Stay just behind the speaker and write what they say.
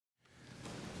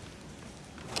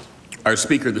Our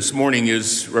speaker this morning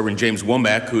is Reverend James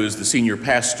Womack, who is the senior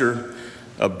pastor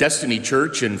of Destiny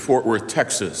Church in Fort Worth,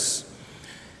 Texas.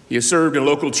 He has served in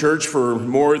local church for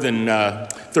more than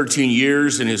 13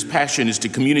 years, and his passion is to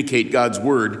communicate God's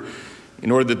word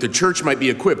in order that the church might be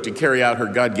equipped to carry out her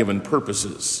God-given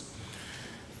purposes.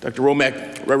 Dr.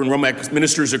 Womack, Reverend Womack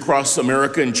ministers across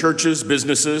America in churches,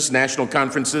 businesses, national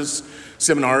conferences,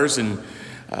 seminars, and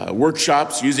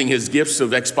workshops, using his gifts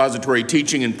of expository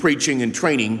teaching and preaching and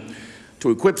training to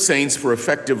equip saints for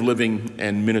effective living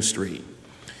and ministry.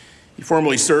 He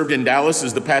formerly served in Dallas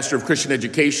as the pastor of Christian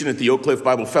education at the Oak Cliff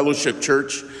Bible Fellowship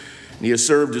Church, and he has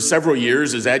served several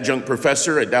years as adjunct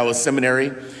professor at Dallas Seminary,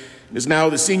 and is now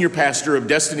the senior pastor of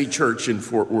Destiny Church in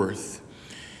Fort Worth.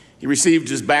 He received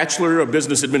his Bachelor of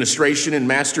Business Administration and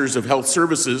Masters of Health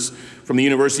Services from the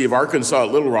University of Arkansas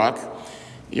at Little Rock.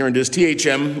 He earned his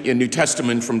THM in New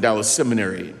Testament from Dallas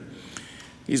Seminary.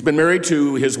 He's been married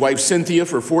to his wife Cynthia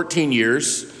for 14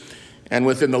 years, and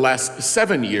within the last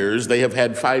 7 years, they have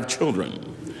had 5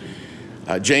 children.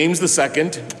 James II,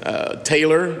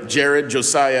 Taylor, Jared,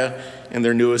 Josiah, and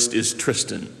their newest is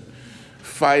Tristan.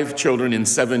 5 children in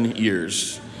 7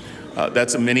 years.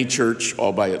 That's a mini church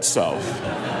all by itself.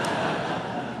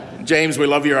 James, we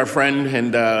love you, our friend,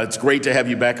 and it's great to have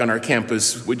you back on our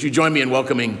campus. Would you join me in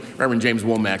welcoming Reverend James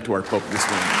Womack to our pulpit this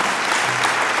morning?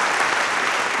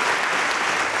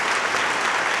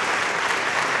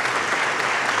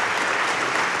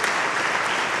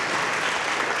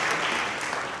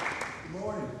 Good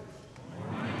morning.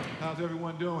 How's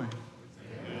everyone doing?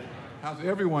 How's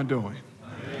everyone doing?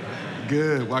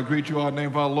 Good. Well, I greet you all in the name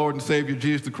of our Lord and Savior,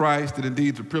 Jesus Christ. It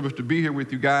indeed is a privilege to be here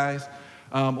with you guys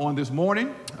on this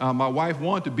morning. My wife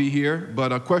wanted to be here,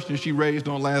 but a question she raised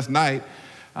on last night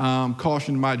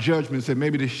cautioned my judgment, said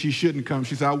maybe she shouldn't come.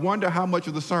 She said, I wonder how much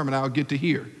of the sermon I'll get to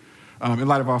hear in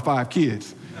light of our 5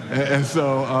 kids. And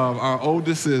so our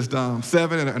oldest is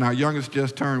 7, and our youngest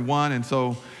just turned 1, and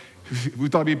so we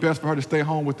thought it'd be best for her to stay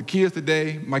home with the kids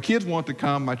today. My kids want to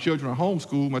come. My children are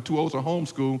homeschooled. My 2 oldest are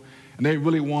homeschooled, and they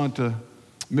really want to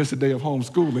miss a day of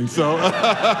homeschooling. So,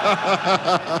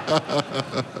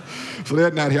 so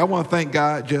they're not here. I want to thank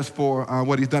God just for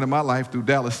what he's done in my life through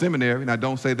Dallas Seminary, and I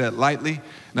don't say that lightly,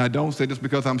 and I don't say this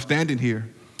because I'm standing here,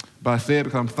 but I say it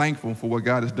because I'm thankful for what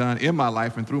God has done in my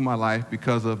life and through my life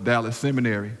because of Dallas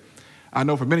Seminary. I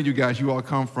know for many of you guys, you all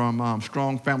come from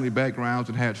strong family backgrounds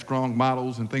and had strong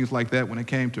models and things like that when it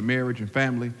came to marriage and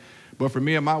family. But for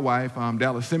me and my wife,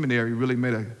 Dallas Seminary really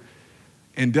made an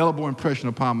indelible impression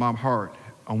upon my heart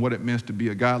on what it means to be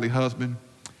a godly husband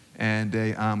and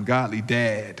a godly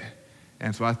dad.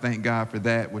 And so I thank God for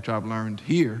that, which I've learned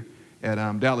here at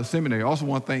Dallas Seminary. I also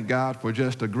want to thank God for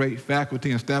just a great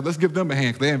faculty and staff. Let's give them a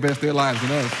hand because they invest their lives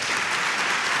in us.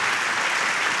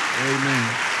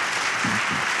 Amen.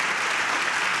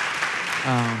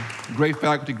 Great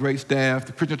faculty, great staff.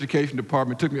 The Christian education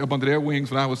department took me up under their wings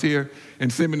when I was here in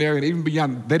seminary, and even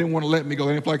beyond, they didn't want to let me go.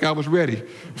 They didn't feel like I was ready.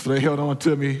 So they held on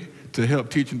to me to help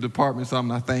teach in the department, so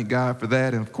I thank God for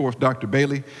that. And of course, Dr.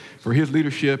 Bailey for his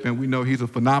leadership, and we know he's a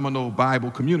phenomenal Bible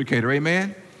communicator,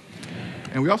 amen?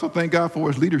 And we also thank God for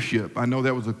his leadership. I know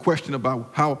there was a question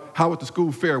about how would the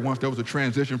school fare once there was a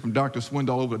transition from Dr.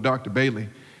 Swindoll over to Dr. Bailey.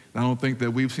 And I don't think that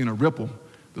we've seen a ripple.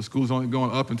 The school's only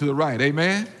going up and to the right,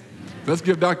 amen? Let's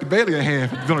give Dr. Bailey a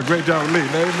hand. He's done a great job of leading.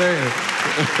 Amen.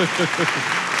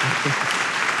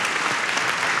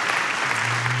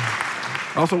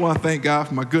 I also want to thank God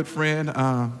for my good friend,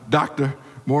 Dr.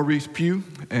 Maurice Pugh.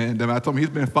 And I told him he's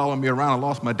been following me around. I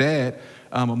lost my dad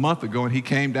a month ago, and he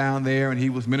came down there, and he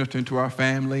was ministering to our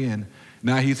family. And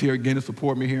now he's here again to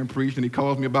support me here in preaching. And he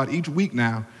calls me about each week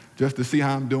now just to see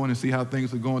how I'm doing and see how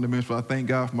things are going to ministry. I thank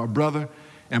God for my brother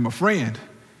and my friend.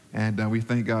 And we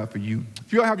thank God for you.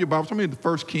 If you all have your Bibles, turn me to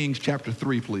 1 Kings chapter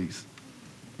 3, please.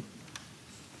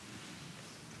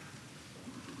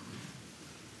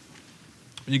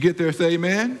 When you get there, say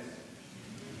amen.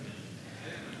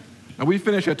 And we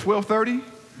finish at 12:30.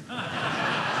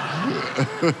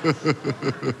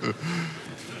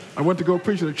 I went to go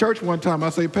preach at a church one time.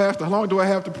 I say, Pastor, how long do I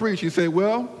have to preach? He said,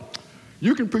 well,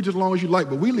 you can preach as long as you like,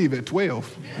 but we leave at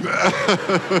 12.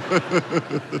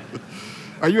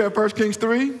 Are you at 1 Kings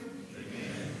 3?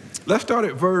 Let's start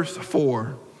at verse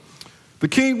 4. The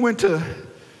king went to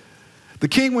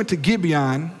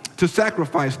Gibeon to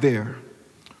sacrifice there,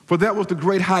 for that was the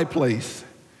great high place.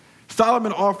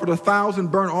 Solomon offered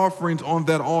 1,000 burnt offerings on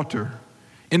that altar.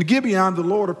 In Gibeon, the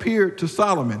Lord appeared to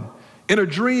Solomon in a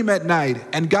dream at night,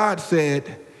 and God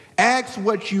said, ask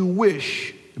what you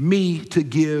wish me to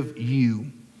give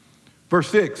you. Verse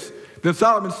 6, then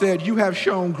Solomon said, you have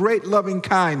shown great loving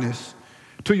kindness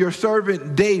to your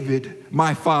servant David,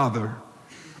 my father.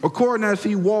 according as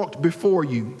he walked before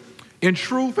you, in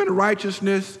truth and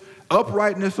righteousness,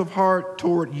 uprightness of heart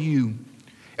toward you.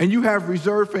 And you have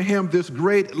reserved for him this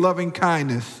great loving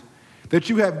kindness, that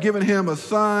you have given him a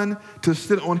son to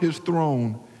sit on his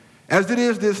throne. As it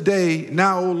is this day,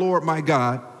 now, O Lord my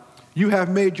God, you have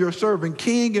made your servant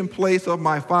king in place of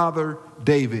my father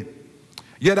David.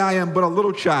 Yet I am but a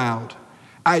little child.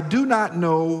 I do not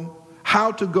know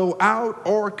how to go out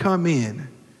or come in.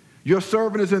 Your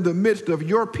servant is in the midst of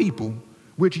your people,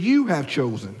 which you have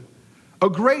chosen, a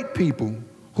great people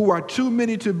who are too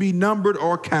many to be numbered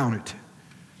or counted.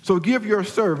 So give your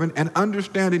servant an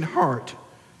understanding heart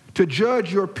to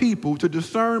judge your people, to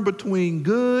discern between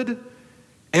good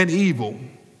and evil.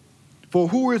 For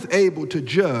who is able to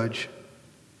judge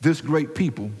this great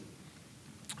people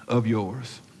of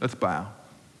yours? Let's bow.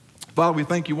 Father, we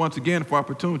thank you once again for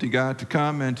opportunity, God, to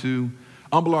come and to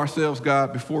humble ourselves,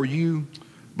 God, before you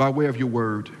by way of your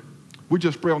word. We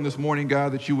just pray on this morning,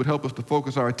 God, that you would help us to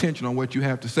focus our attention on what you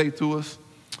have to say to us.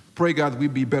 Pray, God, that we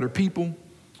be better people,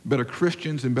 better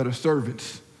Christians, and better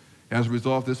servants as a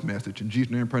result of this message. In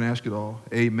Jesus' name, I pray and ask it all.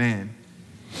 Amen.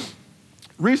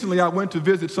 Recently, I went to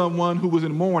visit someone who was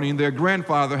in mourning. Their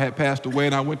grandfather had passed away,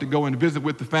 and I went to go and visit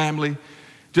with the family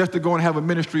just to go and have a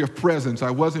ministry of presence.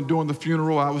 I wasn't doing the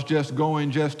funeral. I was just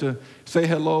going just to say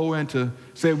hello and to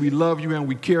say we love you and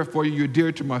we care for you. You're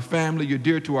dear to my family. You're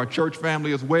dear to our church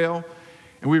family as well.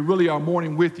 And we really are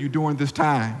mourning with you during this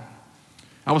time.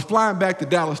 I was flying back to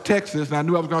Dallas, Texas, and I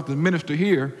knew I was going to minister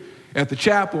here at the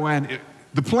chapel, and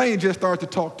the plane just started to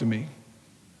talk to me.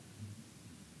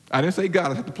 I didn't say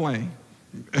God, I said the plane.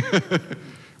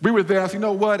 We were there. I said, you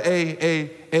know what?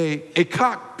 A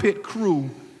cockpit crew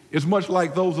is much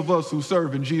like those of us who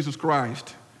serve in Jesus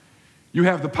Christ. You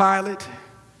have the pilot,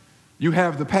 you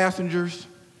have the passengers,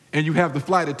 and you have the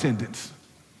flight attendants.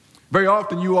 Very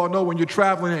often, you all know when you're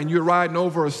traveling and you're riding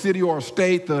over a city or a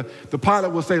state, the pilot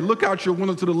will say, look out your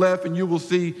window to the left and you will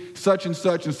see such and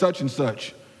such and such and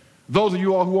such. Those of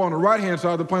you all who are on the right-hand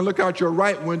side of the plane, look out your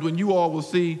right window and you all will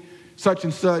see such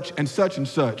and such and such and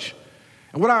such.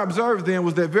 And what I observed then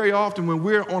was that very often when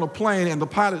we're on a plane and the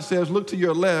pilot says, look to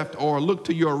your left or look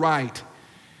to your right,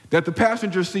 that the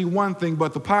passengers see one thing,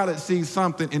 but the pilot sees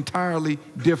something entirely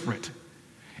different.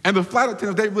 And the flight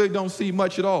attendants, they really don't see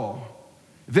much at all.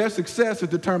 Their success is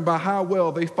determined by how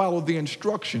well they follow the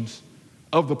instructions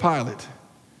of the pilot.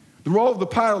 The role of the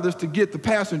pilot is to get the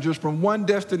passengers from one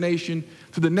destination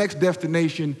to the next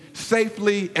destination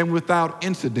safely and without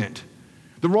incident.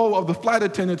 The role of the flight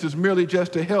attendants is merely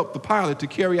just to help the pilot to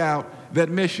carry out that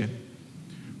mission.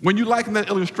 When you liken that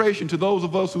illustration to those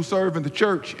of us who serve in the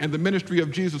church and the ministry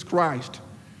of Jesus Christ,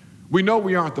 we know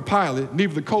we aren't the pilot,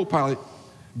 neither the co-pilot.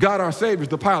 God, our Savior, is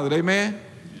the pilot, amen?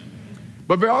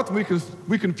 But very often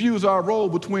we confuse our role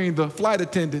between the flight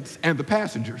attendants and the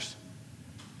passengers.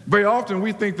 Very often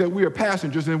we think that we are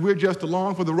passengers and we're just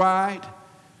along for the ride.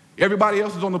 Everybody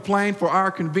else is on the plane for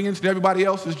our convenience, and everybody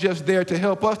else is just there to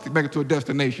help us to make it to a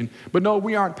destination. But no,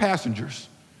 we aren't passengers.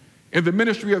 In the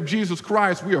ministry of Jesus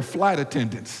Christ, we are flight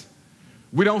attendants.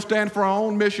 We don't stand for our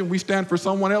own mission, we stand for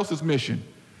someone else's mission.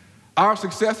 Our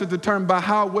success is determined by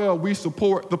how well we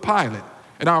support the pilot,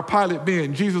 and our pilot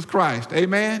being Jesus Christ.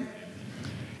 Amen?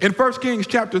 In 1 Kings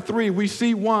chapter 3, we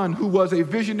see one who was a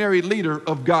visionary leader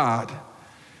of God.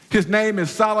 His name is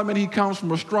Solomon. He comes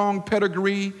from a strong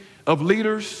pedigree of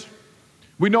leaders.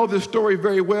 We know this story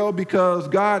very well because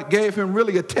God gave him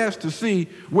really a test to see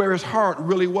where his heart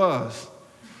really was.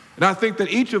 And I think that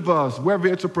each of us, whether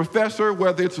it's a professor,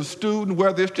 whether it's a student,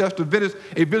 whether it's just a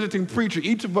visiting preacher,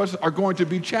 each of us are going to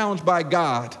be challenged by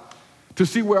God to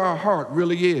see where our heart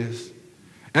really is.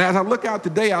 And as I look out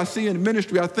today, I see in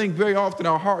ministry, I think very often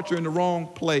our hearts are in the wrong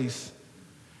place.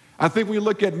 I think when we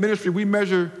look at ministry, we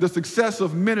measure the success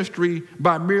of ministry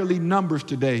by merely numbers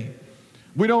today.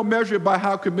 We don't measure it by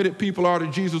how committed people are to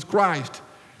Jesus Christ,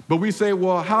 but we say,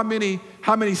 well, how many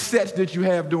sets did you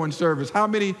have during service? How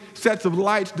many sets of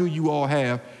lights do you all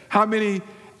have? How many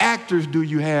actors do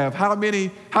you have? How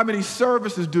many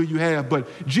services do you have?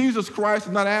 But Jesus Christ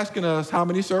is not asking us how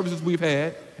many services we've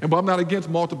had. And I'm not against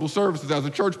multiple services as a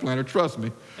church planner, trust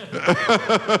me.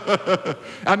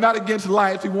 I'm not against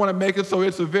lights. We want to make it so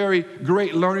it's a very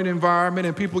great learning environment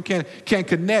and people can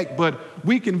connect, but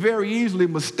we can very easily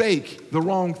mistake the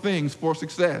wrong things for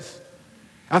success.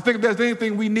 I think if there's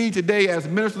anything we need today as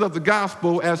ministers of the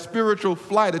gospel, as spiritual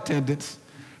flight attendants,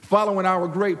 following our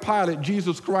great pilot,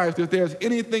 Jesus Christ, if there's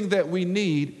anything that we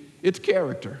need, it's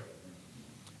character.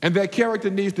 And that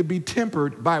character needs to be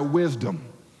tempered by wisdom.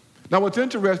 Now, what's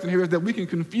interesting here is that we can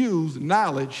confuse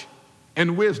knowledge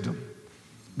and wisdom.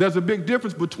 There's a big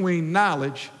difference between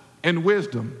knowledge and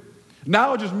wisdom.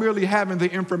 Knowledge is merely having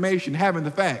the information, having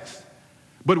the facts.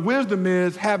 But wisdom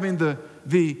is having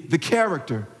the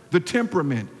character, the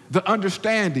temperament, the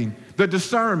understanding, the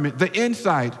discernment, the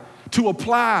insight to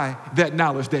apply that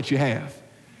knowledge that you have.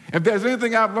 If there's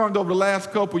anything I've learned over the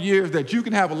last couple of years, that you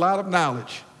can have a lot of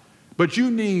knowledge, but you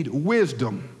need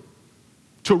wisdom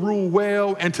to rule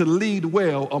well and to lead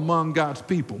well among God's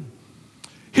people.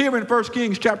 Here in 1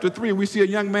 Kings chapter 3, we see a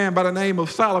young man by the name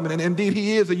of Solomon, and indeed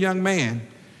he is a young man.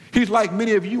 He's like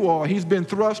many of you are. He's been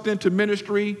thrust into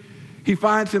ministry. He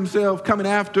finds himself coming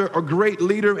after a great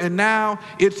leader, and now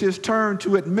it's his turn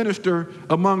to administer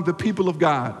among the people of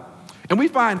God. And we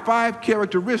find 5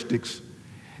 characteristics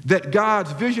that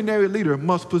God's visionary leader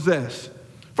must possess.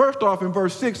 First off, in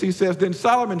verse 6, he says, "Then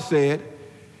Solomon said,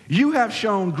 'You have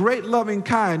shown great loving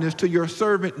kindness to your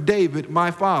servant David, my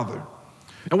father.'"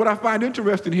 And what I find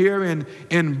interesting here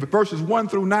in verses 1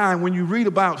 through 9, when you read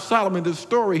about Solomon, this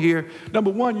story here,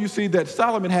 number one, you see that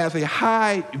Solomon has a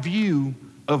high view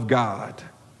of God.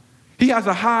 He has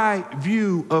a high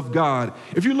view of God.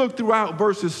 If you look throughout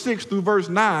verses 6 through verse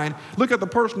 9, look at the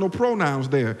personal pronouns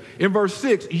there. In verse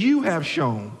 6, you have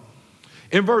shown.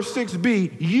 In verse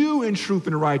 6b, you in truth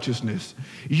and righteousness.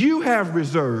 You have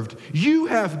reserved. You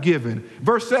have given.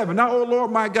 Verse 7, now, O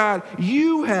Lord my God,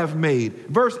 you have made.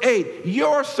 Verse 8,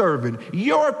 your servant,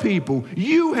 your people,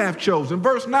 you have chosen.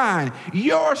 Verse 9,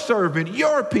 your servant,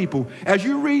 your people. As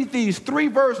you read these 3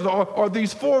 verses or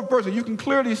these 4 verses, you can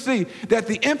clearly see that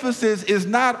the emphasis is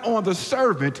not on the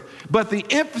servant, but the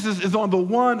emphasis is on the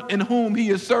one in whom he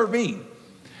is serving.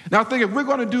 Now, I think if we're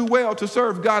going to do well to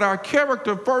serve God, our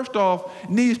character, first off,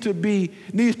 needs to be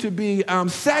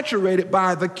saturated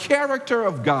by the character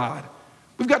of God.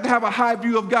 We've got to have a high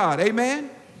view of God. Amen?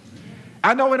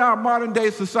 I know in our modern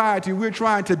day society, we're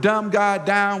trying to dumb God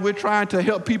down. We're trying to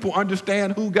help people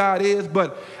understand who God is.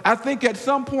 But I think at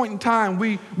some point in time,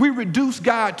 we reduce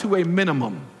God to a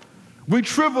minimum. We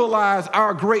trivialize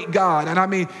our great God. And I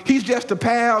mean, he's just a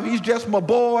pal. He's just my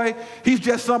boy. He's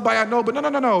just somebody I know. But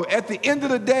no. At the end of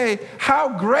the day, how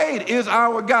great is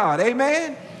our God?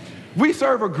 Amen? We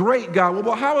serve a great God.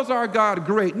 Well, how is our God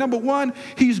great? Number one,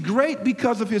 he's great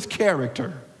because of his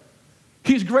character.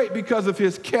 He's great because of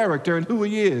his character and who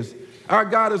he is. Our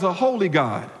God is a holy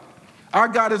God. Our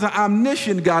God is an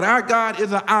omniscient God. Our God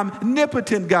is an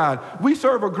omnipotent God. We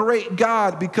serve a great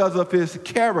God because of his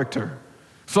character.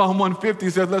 Psalm 150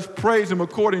 says, let's praise him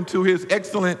according to his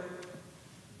excellent.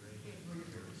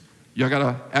 Y'all got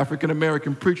an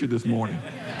African-American preacher this morning.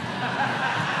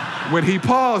 When he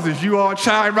pauses, you all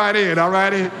chime right in, all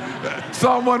right?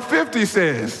 Psalm 150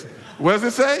 says, what does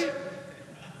it say?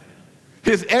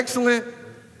 His excellent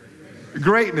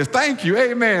greatness. Thank you,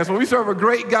 amen. So we serve a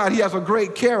great God. He has a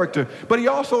great character, but he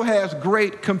also has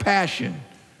great compassion.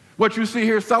 What you see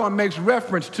here, Solomon makes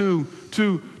reference to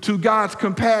God's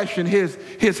compassion, his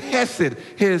hesed,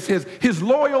 his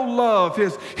loyal love,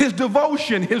 his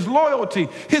devotion, his loyalty,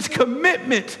 his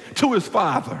commitment to his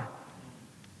father.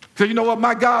 So you know what,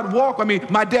 my dad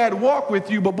walked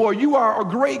with you, but boy, you are a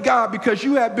great God because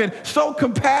you have been so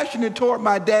compassionate toward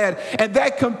my dad, and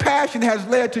that compassion has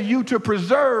led to you to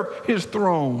preserve his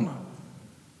throne.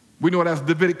 We know that's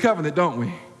the Davidic covenant, don't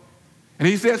we? And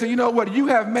he says, you know what? You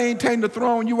have maintained the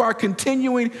throne. You are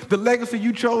continuing the legacy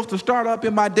you chose to start up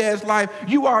in my dad's life.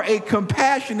 You are a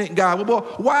compassionate God. Well,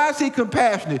 why is he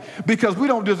compassionate? Because we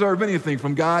don't deserve anything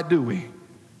from God, do we?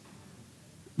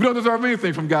 We don't deserve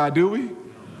anything from God, do we?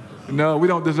 No, we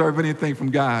don't deserve anything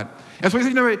from God. And so he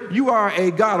says, you know, you are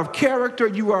a God of character.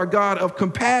 You are a God of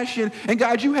compassion. And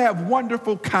God, you have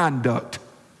wonderful conduct.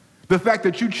 The fact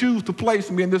that you choose to place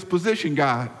me in this position,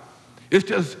 God,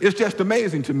 it's just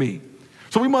amazing to me.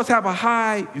 So we must have a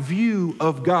high view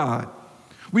of God.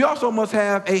 We also must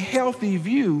have a healthy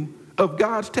view of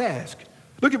God's task.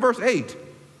 Look at verse 8.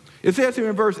 It says here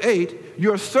in verse 8,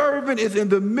 your servant is in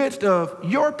the midst of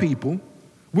your people,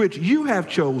 which you have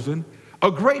chosen,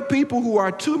 a great people who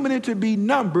are too many to be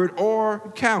numbered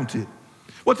or counted.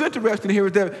 What's interesting here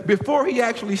is that before he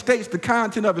actually states the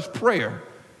content of his prayer,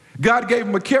 God gave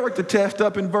him a character test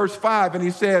up in verse 5, and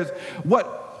he says,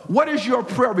 What is your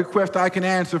prayer request I can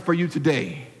answer for you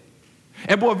today?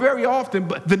 And boy, very often,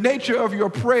 the nature of your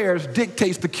prayers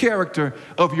dictates the character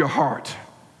of your heart.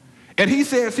 And he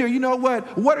says here, you know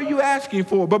what? What are you asking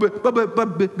for?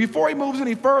 But before he moves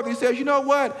any further, he says, you know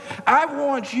what? I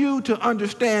want you to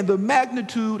understand the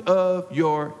magnitude of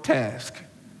your task.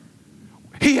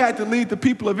 He had to lead the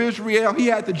people of Israel. He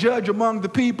had to judge among the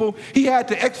people. He had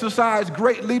to exercise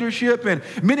great leadership. And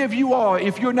many of you all,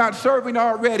 if you're not serving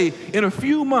already, in a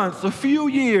few months, a few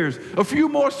years, a few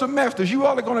more semesters, you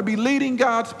all are going to be leading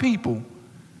God's people.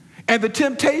 And the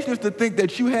temptation is to think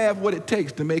that you have what it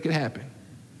takes to make it happen.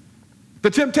 The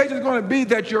temptation is going to be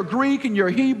that your Greek and your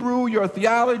Hebrew, your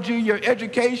theology, your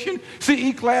education,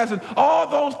 CE classes, all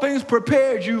those things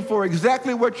prepared you for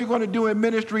exactly what you're going to do in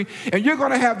ministry. And you're going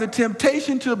to have the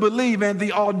temptation to believe and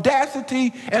the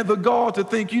audacity and the gall to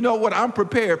think, you know what, I'm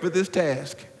prepared for this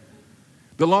task.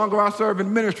 The longer I serve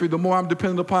in ministry, the more I'm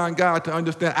dependent upon God to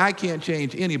understand I can't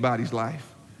change anybody's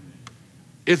life.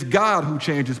 It's God who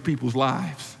changes people's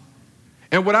lives.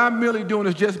 And what I'm merely doing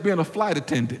is just being a flight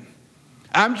attendant.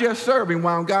 I'm just serving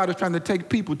while God is trying to take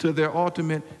people to their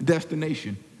ultimate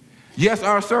destination. Yes,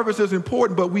 our service is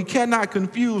important, but we cannot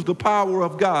confuse the power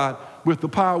of God with the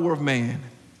power of man.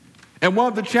 And one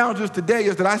of the challenges today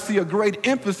is that I see a great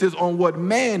emphasis on what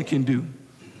man can do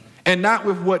and not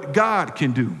with what God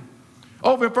can do.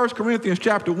 Over in 1 Corinthians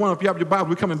chapter 1, if you have your Bible,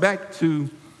 we're coming back to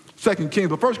 2 Kings,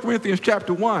 but 1 Corinthians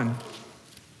chapter 1,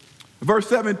 verse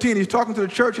 17, he's talking to the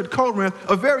church at Corinth,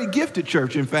 a very gifted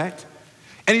church, in fact.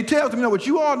 And he tells them, you know what,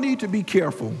 you all need to be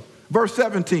careful. Verse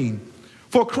 17,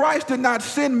 for Christ did not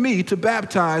send me to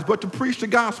baptize, but to preach the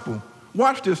gospel.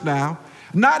 Watch this now.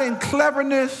 Not in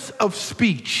cleverness of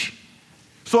speech,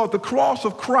 so that the cross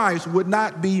of Christ would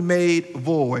not be made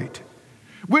void.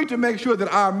 We need to make sure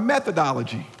that our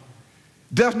methodology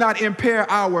does not impair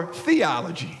our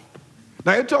theology.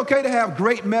 Now, it's okay to have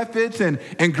great methods and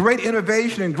great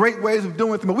innovation and great ways of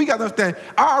doing things, but we got to understand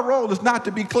our role is not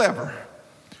to be clever.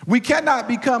 We cannot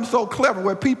become so clever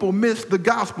where people miss the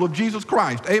gospel of Jesus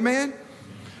Christ. Amen?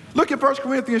 Look at 1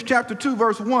 Corinthians chapter 2,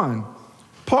 verse 1.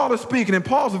 Paul is speaking, and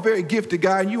Paul's a very gifted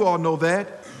guy, and you all know that.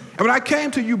 And when I came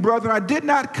to you, brethren, I did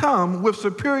not come with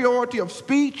superiority of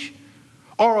speech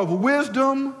or of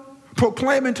wisdom,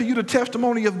 proclaiming to you the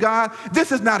testimony of God.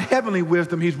 This is not heavenly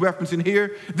wisdom he's referencing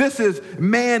here. This is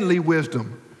manly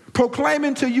wisdom.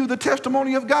 Proclaiming to you the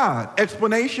testimony of God.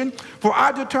 Explanation, for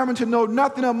I determined to know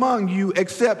nothing among you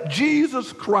except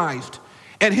Jesus Christ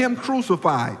and him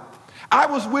crucified. I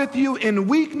was with you in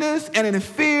weakness and in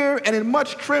fear and in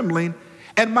much trembling,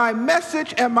 and my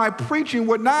message and my preaching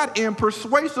were not in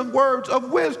persuasive words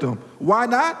of wisdom. Why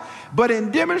not? But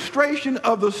in demonstration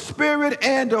of the Spirit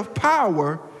and of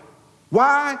power.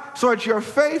 Why? So that your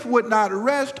faith would not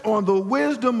rest on the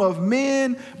wisdom of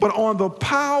men, but on the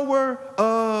power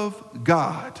of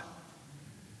God.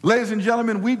 Ladies and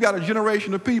gentlemen, we've got a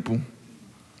generation of people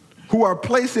who are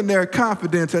placing their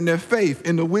confidence and their faith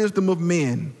in the wisdom of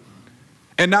men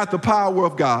and not the power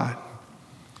of God.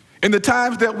 In the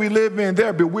times that we live in,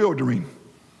 they're bewildering.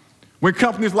 When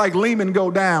companies like Lehman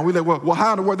go down, we're like, well,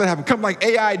 how in the world that happened? Companies like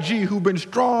AIG, who've been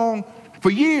strong for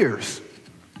years,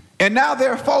 and now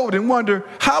they're folding and wonder,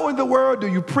 how in the world do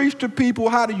you preach to people?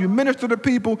 How do you minister to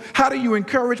people? How do you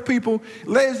encourage people?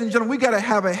 Ladies and gentlemen, we got to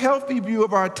have a healthy view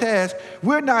of our task.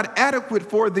 We're not adequate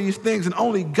for these things, and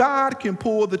only God can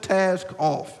pull the task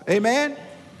off. Amen?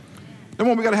 And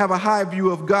when we got to have a high view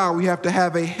of God, we have to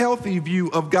have a healthy view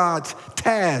of God's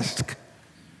task.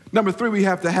 Number 3, we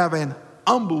have to have an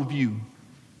humble view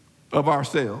of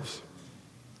ourselves.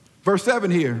 Verse 7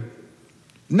 here.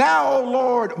 Now, O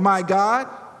Lord, my God,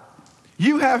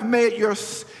 you have made your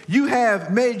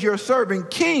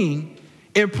servant king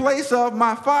in place of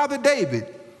my father David.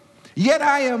 Yet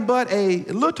I am but a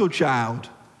little child.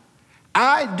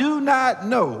 I do not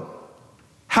know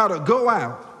how to go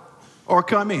out or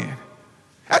come in.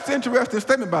 That's an interesting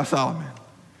statement by Solomon.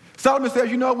 Solomon says,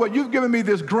 you know what, you've given me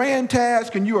this grand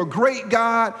task and you're a great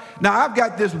God. Now I've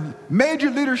got this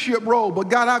major leadership role, but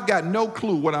God, I've got no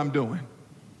clue what I'm doing.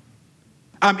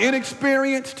 I'm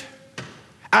inexperienced.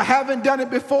 I haven't done it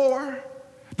before.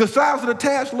 The size of the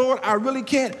task, Lord, I really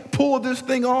can't pull this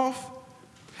thing off.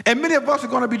 And many of us are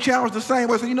going to be challenged the same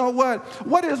way. So you know what?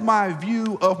 What is my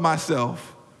view of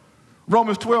myself?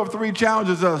 Romans 12:3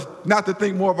 challenges us not to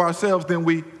think more of ourselves than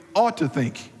we ought to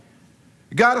think.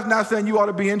 God is not saying you ought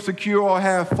to be insecure or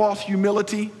have false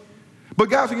humility. But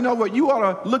God said, you know what? You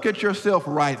ought to look at yourself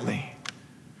rightly.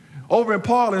 Over in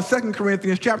Paul in 2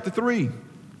 Corinthians chapter 3,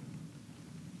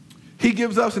 he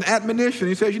gives us an admonition.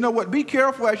 He says, you know what? Be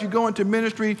careful as you go into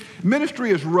ministry.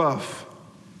 Ministry is rough,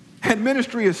 and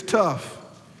ministry is tough.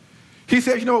 He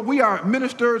says, you know what? We are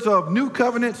ministers of new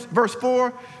covenants. Verse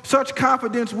 4, such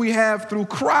confidence we have through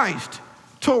Christ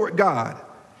toward God.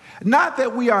 Not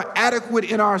that we are adequate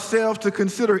in ourselves to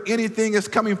consider anything as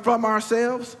coming from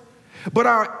ourselves, but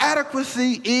our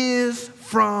adequacy is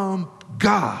from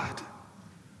God,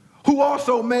 who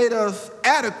also made us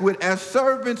adequate as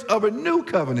servants of a new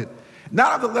covenant.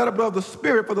 Not of the letter, but of the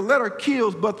Spirit, for the letter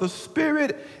kills, but the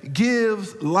Spirit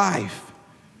gives life.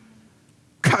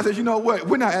 God says, you know what?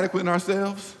 We're not adequate in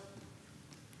ourselves.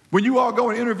 When you all go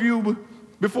and interview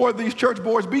before these church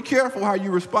boards, be careful how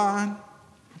you respond.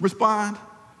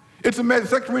 It's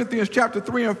amazing. 2 Corinthians chapter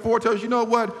 3 and 4 tells you know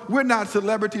what? We're not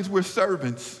celebrities, we're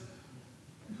servants.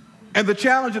 And the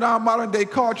challenge in our modern day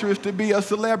culture is to be a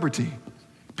celebrity.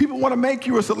 People want to make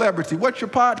you a celebrity. What's your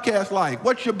podcast like?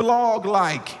 What's your blog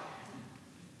like?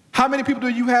 How many people do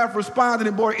you have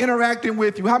responding or interacting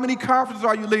with you? How many conferences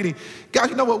are you leading? Guys,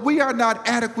 you know what? We are not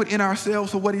adequate in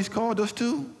ourselves for what he's called us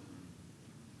to.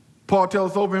 Paul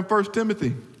tells us over in 1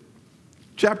 Timothy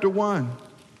chapter 1.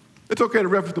 It's okay to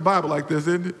reference the Bible like this,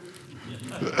 isn't it?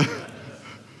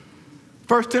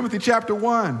 1 Timothy chapter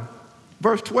 1,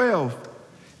 verse 12.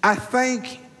 I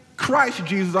thank Christ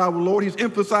Jesus our Lord. He's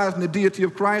emphasizing the deity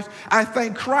of Christ. I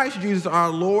thank Christ Jesus our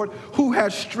Lord who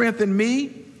has strengthened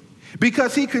me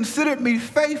because he considered me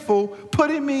faithful,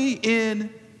 putting me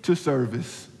into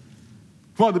service.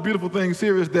 One of the beautiful things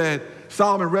here is that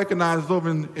Solomon recognizes over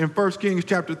in 1 Kings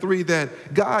chapter 3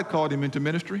 that God called him into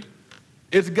ministry.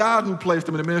 It's God who placed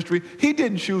him in the ministry. He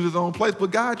didn't choose his own place, but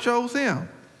God chose him.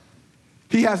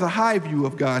 He has a high view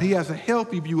of God. He has a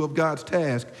healthy view of God's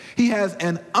task. He has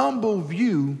an humble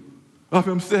view of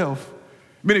himself.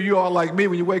 Many of you are like me.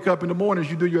 When you wake up in the mornings,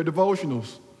 you do your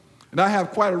devotionals. And I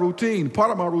have quite a routine.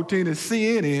 Part of my routine is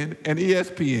CNN and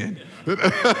ESPN.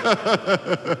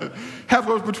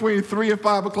 Happens between 3 and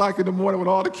 5 o'clock in the morning when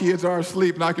all the kids are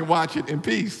asleep and I can watch it in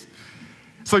peace.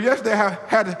 So yesterday I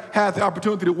had the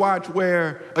opportunity to watch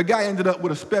where a guy ended up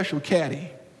with a special caddy.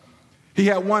 He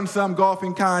had won some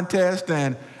golfing contest,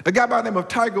 and a guy by the name of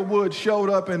Tiger Woods showed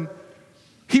up, and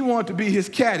he wanted to be his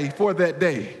caddy for that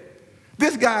day.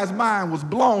 This guy's mind was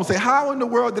blown. Say, how in the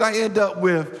world did I end up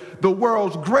with the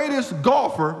world's greatest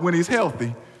golfer when he's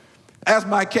healthy as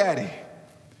my caddy?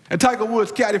 And Tiger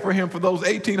Woods caddied for him for those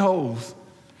 18 holes.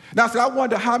 Now, I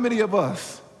wonder how many of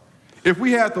us, if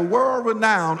we had the world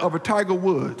renown of a Tiger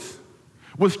Woods,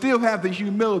 would still have the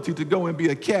humility to go and be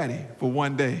a caddy for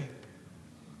one day.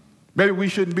 Maybe we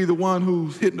shouldn't be the one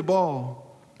who's hitting the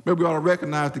ball. Maybe we ought to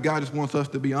recognize that God just wants us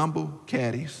to be humble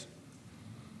caddies.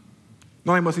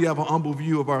 Not only must he have an humble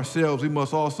view of ourselves, we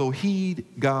must also heed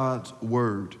God's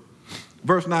word.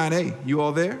 Verse 9a, you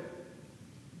all there?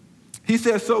 He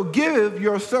says, so give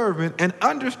your servant an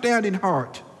understanding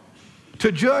heart to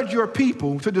judge your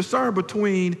people, to discern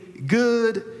between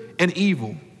good and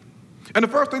evil. And the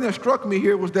first thing that struck me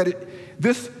here was that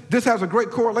this has a great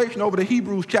correlation over to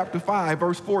Hebrews chapter 5,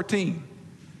 verse 14.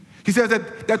 He says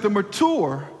that the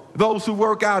mature, those who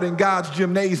work out in God's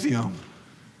gymnasium,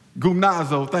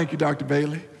 gymnazo, thank you, Dr.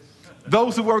 Bailey.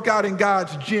 Those who work out in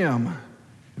God's gym,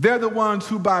 they're the ones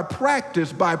who by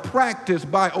practice,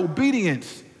 by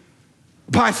obedience,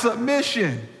 by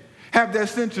submission, have that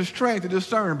sense of strength to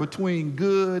discern between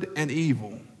good and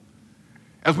evil.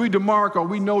 As we demark or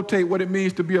we notate what it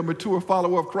means to be a mature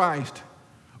follower of Christ,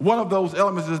 one of those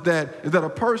elements is that a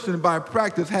person by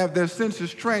practice have their sense of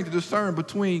strength to discern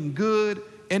between good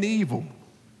and evil.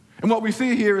 And what we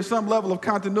see here is some level of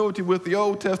continuity with the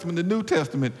Old Testament and the New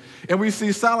Testament. And we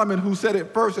see Solomon, who said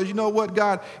it first, says, you know what,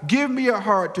 God, give me a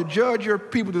heart to judge your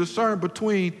people, to discern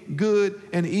between good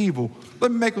and evil.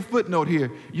 Let me make a footnote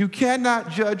here. You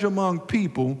cannot judge among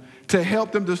people to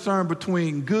help them discern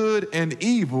between good and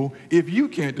evil if you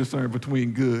can't discern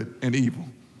between good and evil.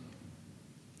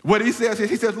 What he says is,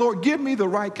 he says, Lord, give me the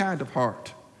right kind of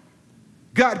heart.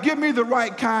 God, give me the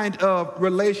right kind of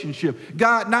relationship.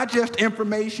 God, not just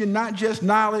information, not just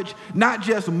knowledge, not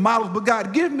just models, but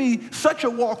God, give me such a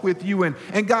walk with you and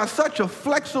God, such a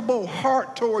flexible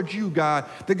heart towards you, God,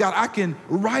 that God, I can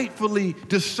rightfully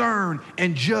discern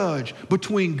and judge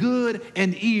between good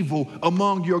and evil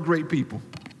among your great people.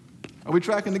 Are we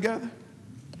tracking together?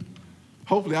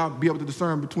 Hopefully I'll be able to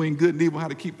discern between good and evil, how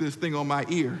to keep this thing on my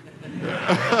ear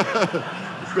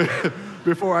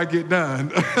before I get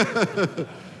done.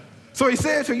 So he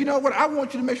says, so you know what? I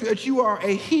want you to make sure that you are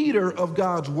a heeder of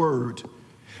God's word,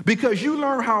 because you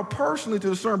learn how personally to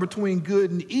discern between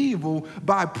good and evil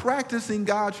by practicing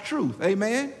God's truth.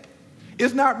 Amen?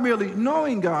 It's not merely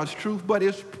knowing God's truth, but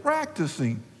it's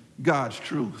practicing God's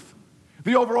truth.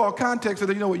 The overall context is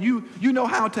that, you know what? You know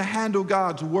how to handle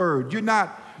God's word. You're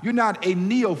not a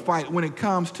neophyte when it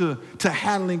comes to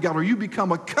handling God, or you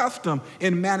become accustomed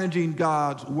in managing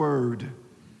God's word.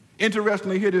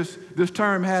 Interestingly, here this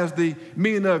term has the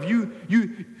meaning of you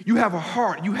have a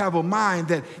heart, you have a mind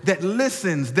that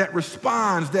listens, that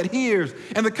responds, that hears.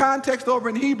 And the context over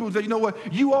in Hebrews that, you know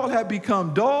what, you all have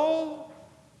become dull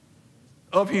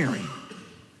of hearing.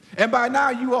 And by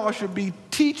now you all should be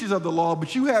teachers of the law,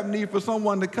 but you have need for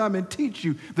someone to come and teach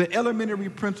you the elementary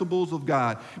principles of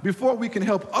God. Before we can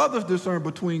help others discern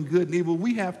between good and evil,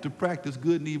 we have to practice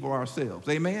good and evil ourselves.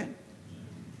 Amen?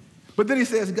 But then he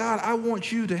says, God, I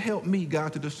want you to help me,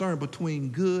 God, to discern between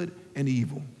good and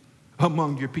evil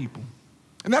among your people.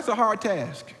 And that's a hard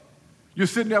task. You're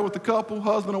sitting there with a couple,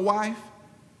 husband and wife.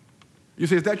 You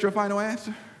say, is that your final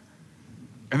answer?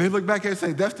 And they look back at it and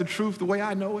say, that's the truth the way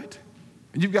I know it.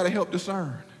 And you've got to help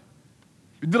discern.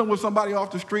 You're dealing with somebody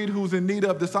off the street who's in need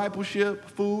of discipleship,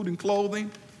 food, and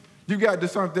clothing. You've got to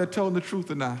discern if they're telling the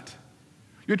truth or not.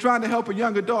 You're trying to help a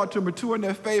young adult to mature in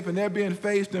their faith, and they're being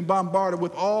faced and bombarded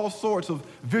with all sorts of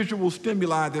visual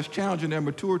stimuli that's challenging their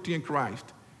maturity in Christ.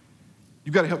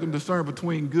 You've got to help them discern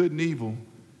between good and evil.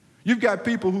 You've got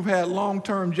people who've had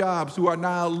long-term jobs who are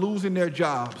now losing their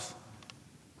jobs,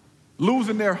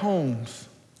 losing their homes.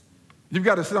 You've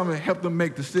got to sit down and help them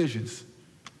make decisions,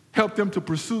 help them to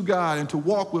pursue God and to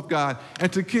walk with God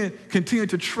and to continue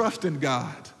to trust in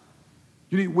God.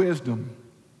 You need wisdom.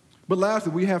 But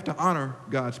lastly, we have to honor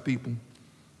God's people.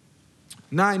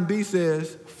 9b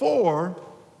says, for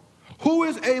who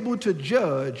is able to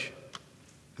judge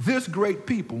this great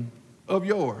people of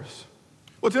yours?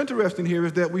 What's interesting here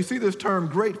is that we see this term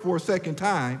great for a second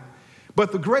time,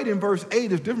 but the great in verse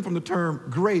 8 is different from the term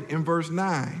great in verse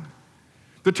 9.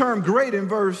 The term great in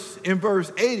verse 8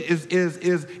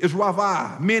 is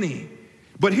ravah, many.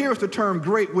 But here's the term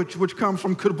great, which comes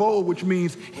from kavod, which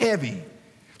means heavy.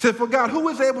 It says, for God, who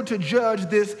is able to judge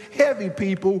this heavy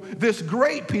people, this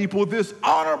great people, this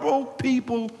honorable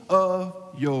people of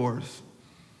yours?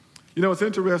 You know, it's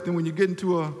interesting when you get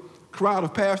into a crowd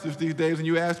of pastors these days and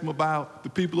you ask them about the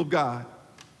people of God.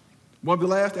 One of the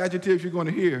last adjectives you're going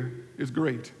to hear is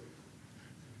great.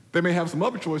 They may have some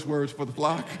other choice words for the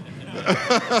flock.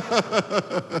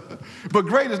 But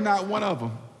great is not one of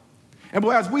them. And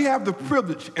boy, as we have the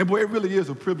privilege, and boy, it really is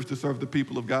a privilege to serve the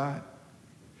people of God,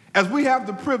 as we have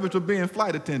the privilege of being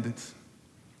flight attendants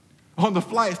on the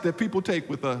flights that people take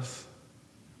with us,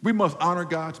 we must honor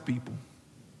God's people.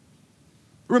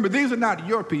 Remember, these are not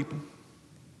your people.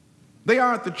 They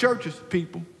aren't the church's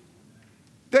people.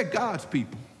 They're God's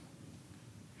people.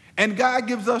 And God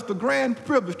gives us the grand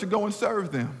privilege to go and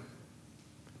serve them.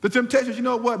 The temptation is, you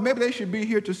know what, maybe they should be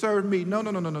here to serve me.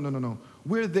 No.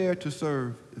 We're there to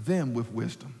serve them with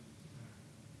wisdom.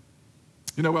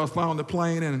 You know, I was flying on the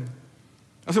plane and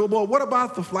I said, well, what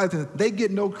about the flight attendants? They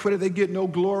get no credit, they get no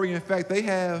glory. In fact, they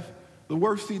have the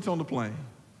worst seats on the plane.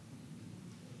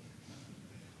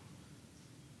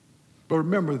 But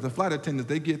remember, the flight attendants,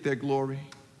 they get their glory.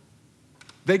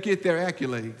 They get their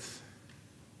accolades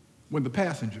when the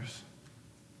passengers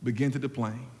begin to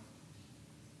deplane.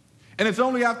 And it's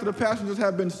only after the passengers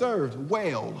have been served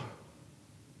well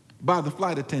by the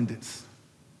flight attendants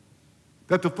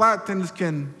that the flight attendants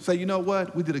can say, you know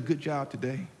what, we did a good job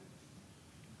today.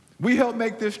 We helped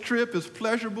make this trip as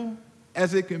pleasurable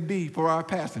as it can be for our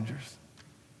passengers.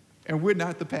 And we're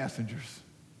not the passengers.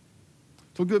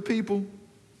 So good people,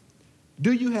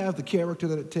 do you have the character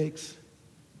that it takes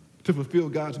to fulfill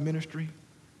God's ministry?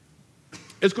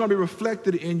 It's going to be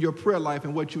reflected in your prayer life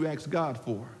and what you ask God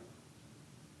for.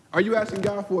 Are you asking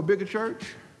God for a bigger church,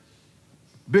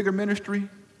 bigger ministry,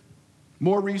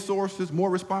 more resources, more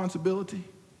responsibility?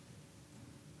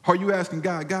 Are you asking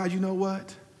God, God, you know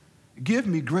what? Give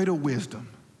me greater wisdom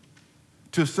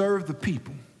to serve the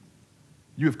people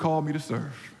you have called me to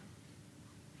serve.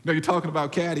 Now, you're talking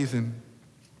about caddies, and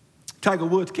Tiger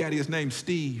Woods' caddy is named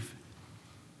Steve.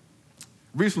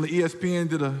 Recently, ESPN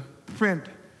did a print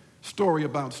story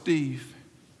about Steve.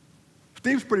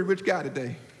 Steve's a pretty rich guy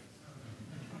today.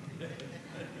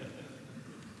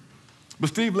 But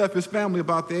Steve left his family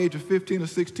about the age of 15 or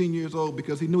 16 years old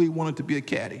because he knew he wanted to be a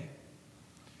caddy.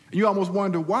 And you almost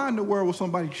wonder, why in the world would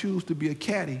somebody choose to be a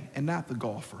caddy and not the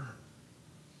golfer?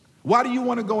 Why do you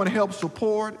want to go and help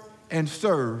support and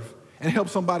serve and help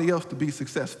somebody else to be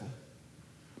successful?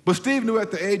 But Steve knew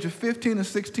at the age of 15 and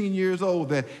 16 years old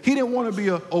that he didn't want to be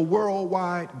a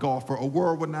worldwide golfer, a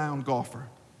world-renowned golfer.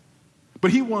 But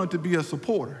he wanted to be a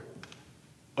supporter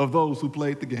of those who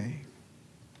played the game.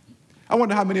 I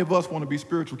wonder how many of us want to be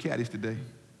spiritual caddies today.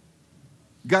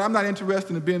 God, I'm not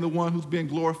interested in being the one who's being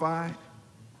glorified.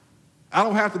 I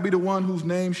don't have to be the one whose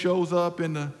name shows up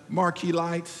in the marquee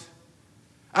lights.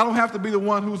 I don't have to be the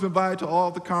one who's invited to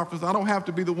all the conferences. I don't have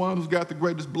to be the one who's got the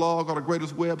greatest blog or the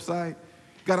greatest website.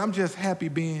 God, I'm just happy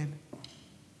being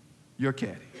your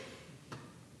caddy.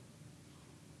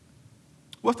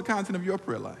 What's the content of your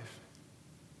prayer life?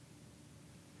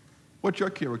 What's your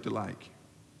character like?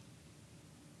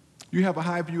 You have a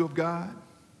high view of God?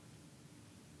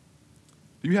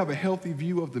 Do you have a healthy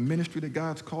view of the ministry that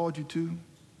God's called you to?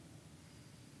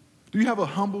 Do you have a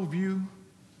humble view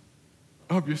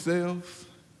of yourselves?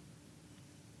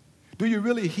 Do you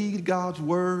really heed God's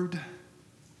word?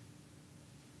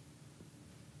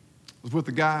 I was with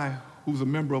a guy who's a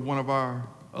member of one of our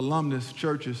alumnus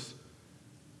churches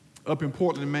up in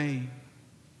Portland, Maine.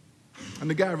 And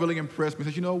the guy really impressed me.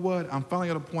 He said, you know what? I'm finally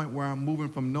at a point where I'm moving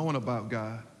from knowing about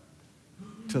God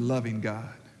to loving God.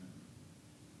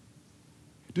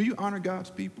 Do you honor God's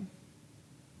people?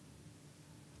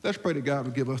 Let's pray that God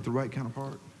will give us the right kind of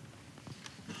heart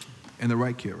and the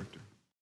right character.